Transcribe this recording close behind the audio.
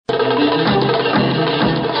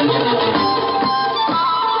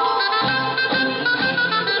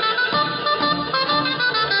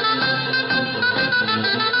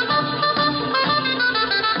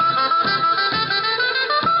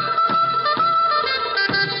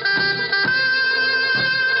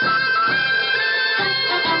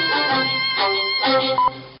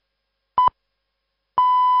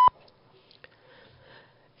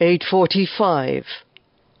8:45.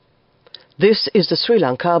 This is the Sri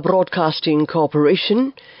Lanka Broadcasting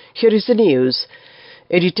Corporation. Here is the news,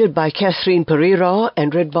 edited by Catherine Pereira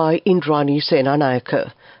and read by Indrani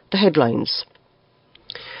Senanayaka. The headlines.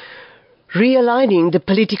 Realigning the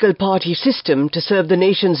political party system to serve the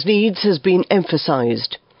nation's needs has been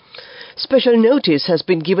emphasized. Special notice has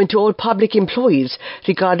been given to all public employees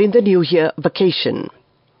regarding the New Year vacation.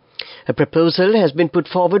 A proposal has been put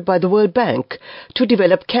forward by the World Bank to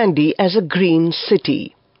develop Kandy as a green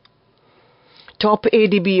city. Top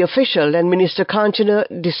ADB official and Minister Kanchana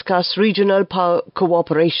discuss regional power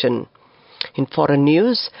cooperation. In foreign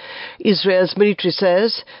news, Israel's military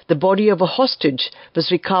says the body of a hostage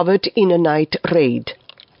was recovered in a night raid.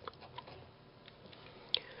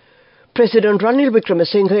 President Ranil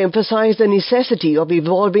Wickremesinghe emphasized the necessity of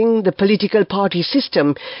evolving the political party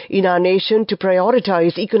system in our nation to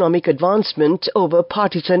prioritize economic advancement over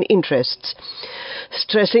partisan interests.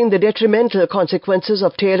 Stressing the detrimental consequences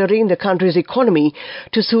of tailoring the country's economy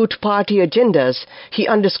to suit party agendas, he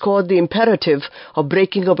underscored the imperative of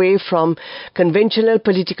breaking away from conventional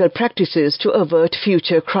political practices to avert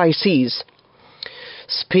future crises.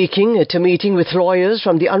 Speaking at a meeting with lawyers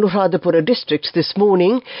from the Anuradhapura district this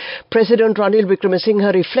morning, President Ranil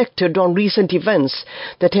Wickremesinghe reflected on recent events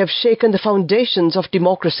that have shaken the foundations of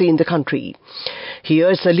democracy in the country. He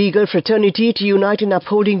urged the legal fraternity to unite in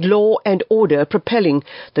upholding law and order, propelling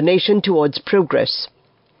the nation towards progress.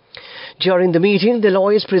 During the meeting, the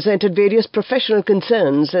lawyers presented various professional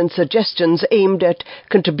concerns and suggestions aimed at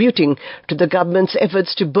contributing to the government's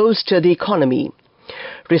efforts to bolster the economy.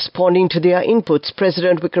 Responding to their inputs,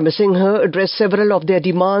 President Wickremesinghe addressed several of their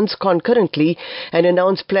demands concurrently and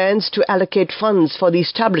announced plans to allocate funds for the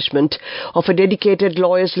establishment of a dedicated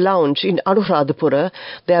lawyers' lounge in Anuradhapura,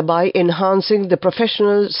 thereby enhancing the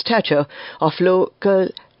professional stature of local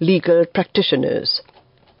legal practitioners.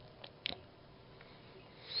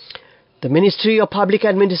 The Ministry of Public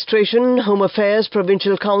Administration, Home Affairs,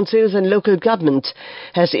 Provincial Councils and Local Government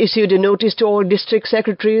has issued a notice to all district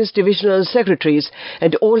secretaries, divisional secretaries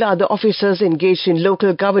and all other officers engaged in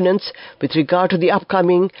local governance with regard to the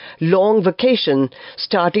upcoming long vacation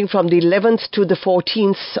starting from the 11th to the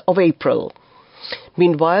 14th of April.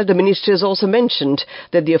 Meanwhile, the ministry has also mentioned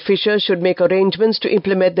that the officials should make arrangements to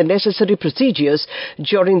implement the necessary procedures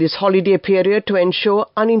during this holiday period to ensure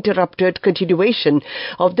uninterrupted continuation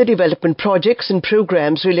of the development projects and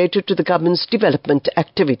programs related to the government's development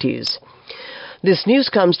activities. This news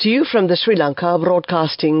comes to you from the Sri Lanka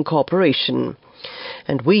Broadcasting Corporation.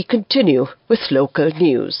 And we continue with local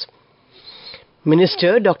news.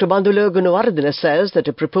 Minister Dr. Bandula Gunawardena says that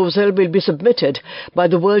a proposal will be submitted by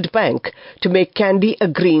the World Bank to make Kandy a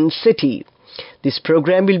green city. This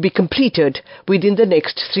program will be completed within the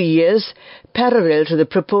next 3 years, parallel to the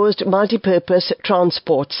proposed multi-purpose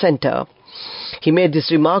transport centre. He made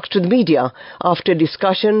this remark to the media after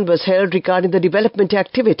discussion was held regarding the development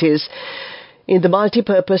activities in the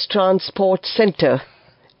multi-purpose transport centre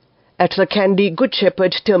at the Kandy Good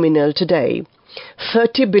Shepherd terminal today.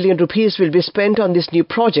 30 billion rupees will be spent on this new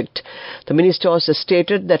project. The minister also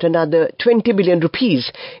stated that another 20 billion rupees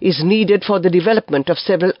is needed for the development of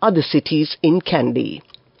several other cities in Kandy.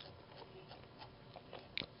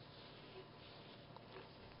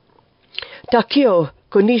 Takeo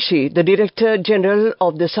Konishi, the Director General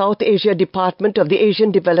of the South Asia Department of the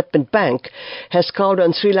Asian Development Bank, has called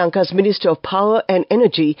on Sri Lanka's Minister of Power and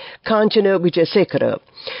Energy, Kanchana Wijesekara.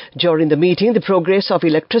 During the meeting, the progress of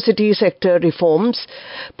electricity sector reforms,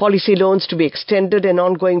 policy loans to be extended and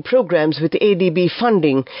ongoing programs with ADB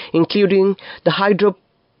funding, including the hydro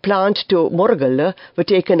plant to Moragala, were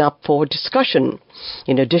taken up for discussion.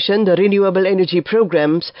 In addition, the renewable energy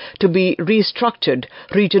programs to be restructured,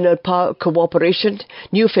 regional power cooperation,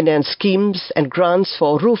 new finance schemes and grants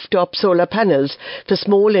for rooftop solar panels for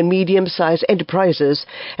small and medium-sized enterprises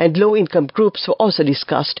and low-income groups were also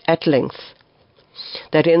discussed at length.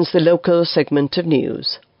 That ends the local segment of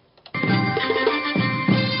news.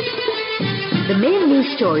 The main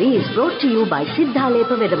news story is brought to you by Sinhala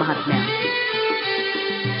Mahatmya.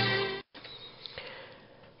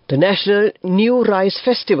 The National New Rice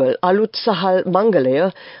Festival, Alut Sahal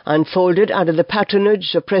Mangalaya, unfolded under the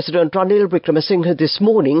patronage of President Ranil Wickremesinghe this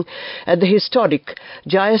morning at the historic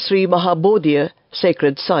Jayasri Mahabodhiya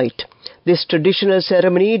sacred site. This traditional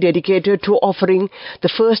ceremony, dedicated to offering the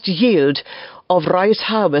first yield of rice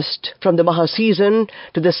harvest from the Maha season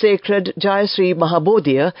to the sacred Jayasri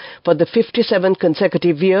Mahabodhiya for the 57th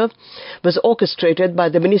consecutive year, was orchestrated by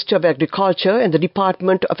the Ministry of Agriculture and the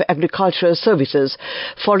Department of Agricultural Services,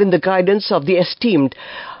 following the guidance of the esteemed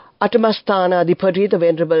Atamasthana Adipati, the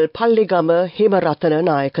Venerable Palligama Hemaratana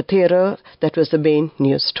Nayaka Thera. That was the main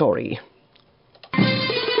news story.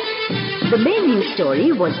 The main news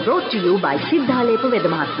story was brought to you by Sinhala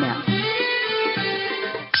Mahatmya.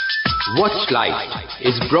 Watch Live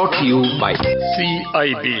is brought to you by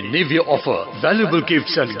CIB Navy offer valuable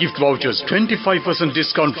gifts and gift vouchers, 25%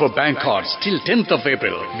 discount for bank cards till 10th of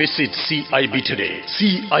April. Visit CIB today.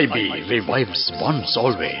 CIB revives once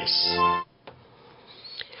always.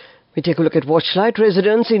 We take a look at Watchlight.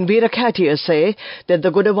 Residents in Veerakatia say that the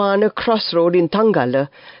Godawana crossroad in Thangala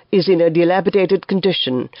is in a dilapidated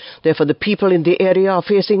condition. Therefore, the people in the area are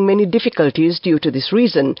facing many difficulties due to this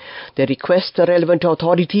reason. They request the relevant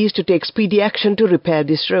authorities to take speedy action to repair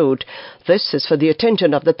this road. This is for the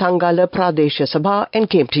attention of the Thangala Pradesha Sabha and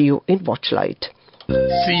came to you in Watchlight.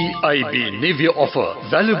 CIB Navy offer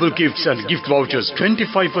valuable gifts and gift vouchers,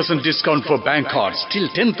 25% discount for bank cards till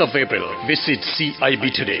 10th of April. Visit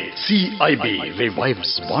CIB today. CIB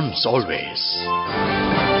revives once always.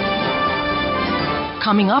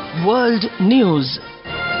 Coming up, World News.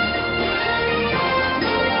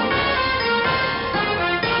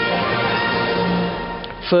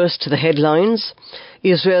 First, the headlines.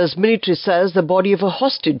 Israel's military says the body of a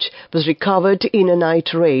hostage was recovered in a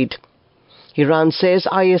night raid. Iran says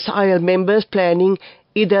ISIL members planning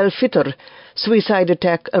Eid al-Fitr suicide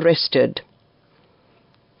attack arrested.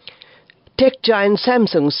 Tech giant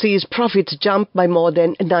Samsung sees profits jump by more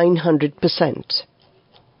than 900%.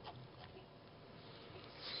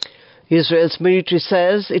 Israel's military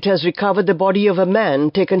says it has recovered the body of a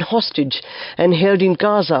man taken hostage and held in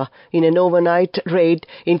Gaza in an overnight raid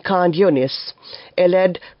in Khan Yunis.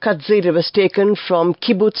 Elad Katzir was taken from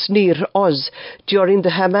Kibbutz Nir Oz during the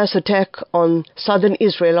Hamas attack on southern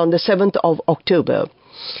Israel on the 7th of October.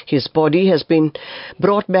 His body has been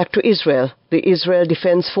brought back to Israel, the Israel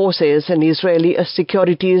Defense Forces and Israeli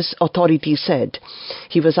Securities Authority said.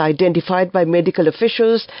 He was identified by medical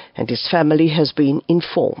officials and his family has been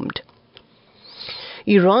informed.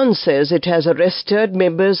 Iran says it has arrested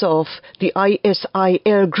members of the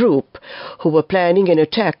ISIL group who were planning an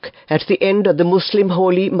attack at the end of the Muslim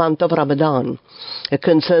holy month of Ramadan. A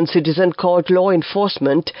concerned citizen called law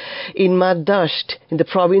enforcement in Maddasht in the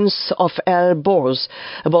province of Al-Borz,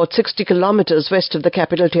 about 60 kilometers west of the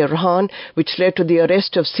capital Tehran, which led to the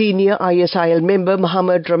arrest of senior ISIL member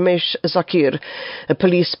Mohammad Ramesh Zakir, a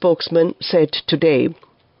police spokesman said today.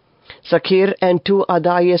 Zakir and 2 other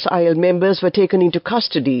ISIL members were taken into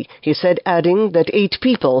custody, he said, adding that 8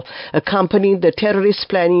 people accompanied the terrorists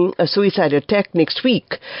planning a suicide attack next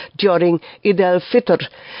week during Eid al-Fitr,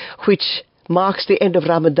 which marks the end of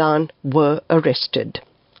Ramadan, were arrested.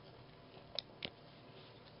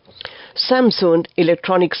 Samsung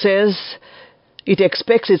Electronics says it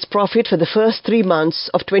expects its profit for the first 3 months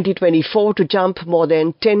of 2024 to jump more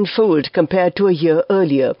than tenfold compared to a year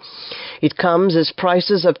earlier. It comes as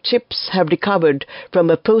prices of chips have recovered from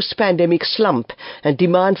a post-pandemic slump and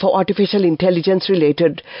demand for artificial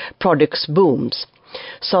intelligence-related products booms.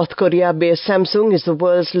 South Korea-based Samsung is the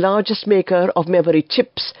world's largest maker of memory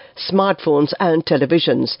chips, smartphones and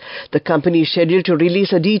televisions. The company is scheduled to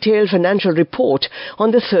release a detailed financial report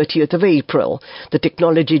on the 30th of April. The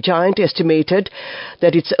technology giant estimated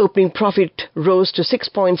that its opening profit rose to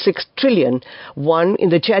 6.6 trillion won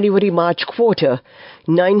in the January-March quarter,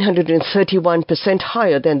 931%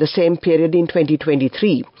 higher than the same period in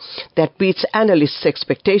 2023. That beats analysts'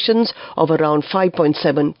 expectations of around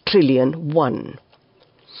 5.7 trillion won.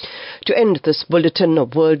 To end this bulletin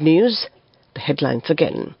of world news, the headlines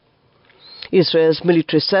again. Israel's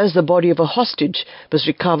military says the body of a hostage was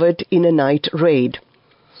recovered in a night raid.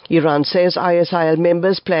 Iran says ISIL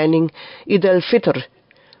members planning Eid al-Fitr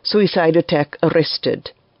suicide attack arrested.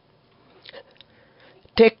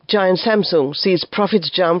 Tech giant Samsung sees profits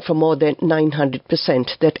jump for more than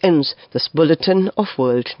 900%. That ends this bulletin of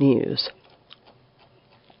world news.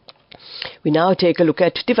 We now take a look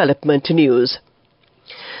at development news.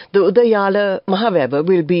 The Udayala Mahaveva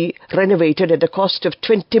will be renovated at a cost of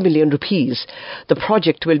 20 million rupees. The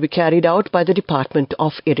project will be carried out by the Department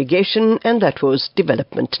of Irrigation, and that was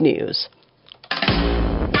development news.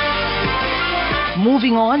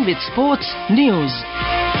 Moving on with sports news.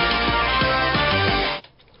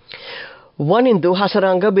 Wanindu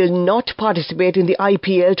Hasaranga will not participate in the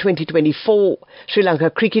IPL 2024. Sri Lanka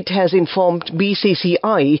Cricket has informed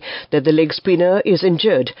BCCI that the leg spinner is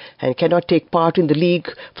injured and cannot take part in the league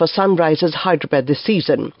for Sunrisers Hyderabad this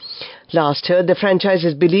season. Last heard, the franchise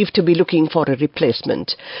is believed to be looking for a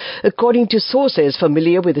replacement. According to sources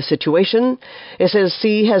familiar with the situation,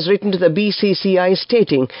 SLC has written to the BCCI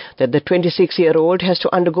stating that the 26-year-old has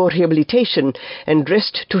to undergo rehabilitation and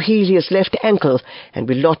rest to heal his left ankle and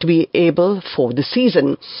will not be able for the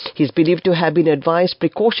season. He is believed to have been advised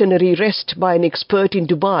precautionary rest by an expert in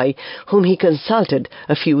Dubai whom he consulted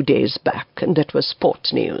a few days back. And that was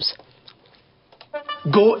sports news.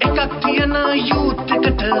 Go ekak tiyana youth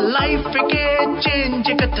eකට life එකේ change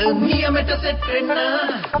එකට නියමෙට set වෙන්න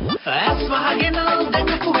ඇස් වහගෙන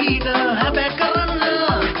දැකපු වීන හැබැයි කරන්න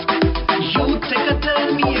youth එකට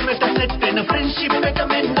නියමෙට set වෙන friendship එක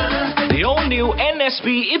මෙන්න. The all new NSB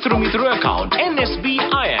Ithru account, NSB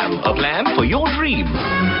IM, a plan for your dream.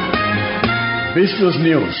 Business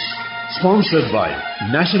News, sponsored by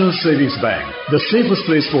National Savings Bank, the safest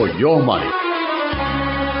place for your money.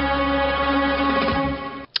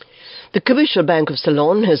 The Commercial Bank of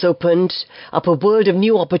Ceylon has opened up a world of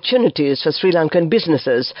new opportunities for Sri Lankan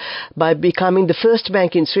businesses by becoming the first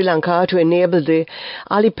bank in Sri Lanka to enable the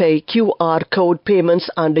Alipay QR code payments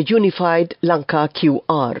under Unified Lanka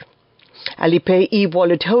QR. Alipay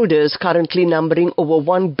e-wallet holders, currently numbering over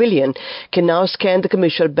 1 billion, can now scan the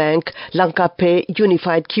Commercial Bank Lanka Pay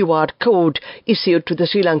Unified QR code issued to the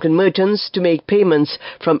Sri Lankan merchants to make payments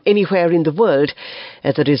from anywhere in the world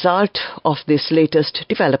as a result of this latest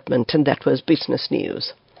development. And that was Business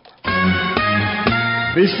News.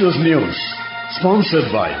 Business News,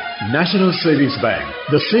 sponsored by National Savings Bank,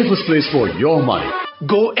 the safest place for your money.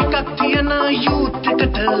 Go ekak tiyana youth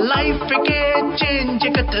එකට life එකේ change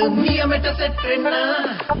එකට නියමෙට set වෙන්න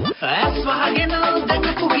ඇස් වහගෙන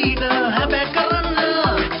දැකපු වීන හැබැයි කරන්න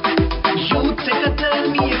youth එකට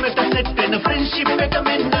නියමෙට set වෙන friendship එක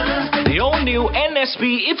මෙන්න. The all new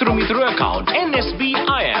NSB Ithru account, NSB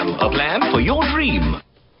IM, a plan for your dream.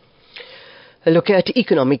 A look at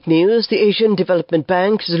economic news. The Asian Development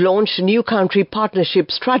Bank has launched a new country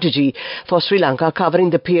partnership strategy for Sri Lanka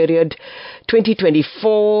covering the period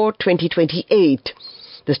 2024-2028.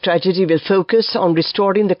 The strategy will focus on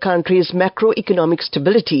restoring the country's macroeconomic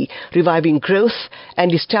stability, reviving growth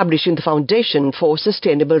and establishing the foundation for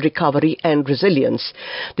sustainable recovery and resilience.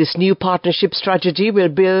 This new partnership strategy will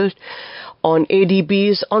build on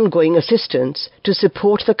ADB's ongoing assistance to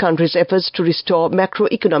support the country's efforts to restore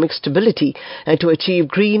macroeconomic stability and to achieve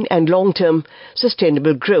green and long-term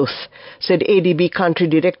sustainable growth, said ADB Country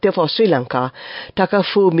Director for Sri Lanka,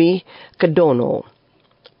 Takafumi Kadono.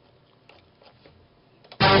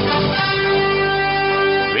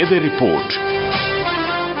 Weather report.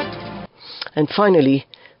 And finally,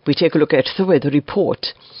 we take a look at the weather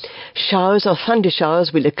report. Showers or thunder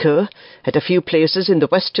showers will occur at a few places in the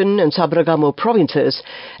Western and Sabaragamu provinces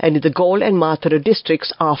and in the Galle and Mathura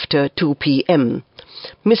districts after 2 p.m.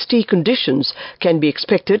 Misty conditions can be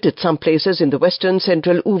expected at some places in the Western,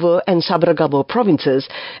 Central, Uva and Sabaragamu provinces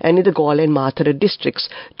and in the Galle and Mathura districts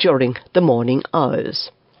during the morning hours.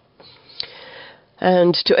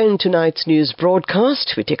 And to end tonight's news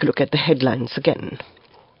broadcast, we take a look at the headlines again.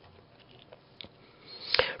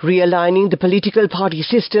 Realigning the political party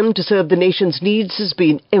system to serve the nation's needs has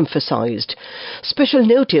been emphasized. Special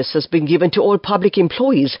notice has been given to all public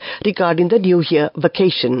employees regarding the New Year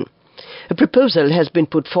vacation. A proposal has been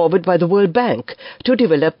put forward by the World Bank to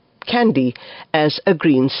develop Kandy as a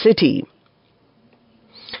green city.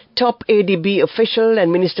 Top ADB official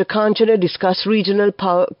and Minister Kanchana discuss regional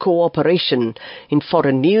power cooperation. In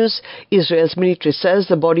foreign news, Israel's military says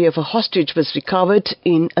the body of a hostage was recovered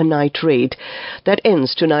in a night raid. That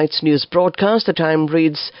ends tonight's news broadcast. The time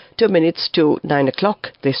reads 2 minutes to 9 o'clock.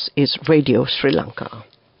 This is Radio Sri Lanka.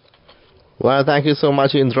 Well, thank you so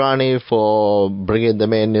much, Indrani, for bringing the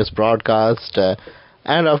main news broadcast.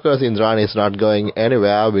 And of course, Indrani is not going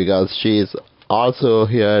anywhere because she is also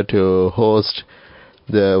here to host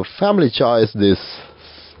the Family Choice this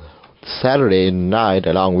Saturday night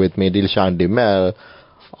along with me, Dilshan Dimel,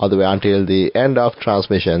 all the way until the end of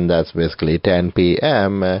transmission. That's basically 10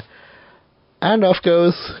 p.m. And of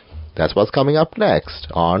course, that's what's coming up next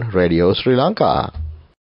on Radio Sri Lanka.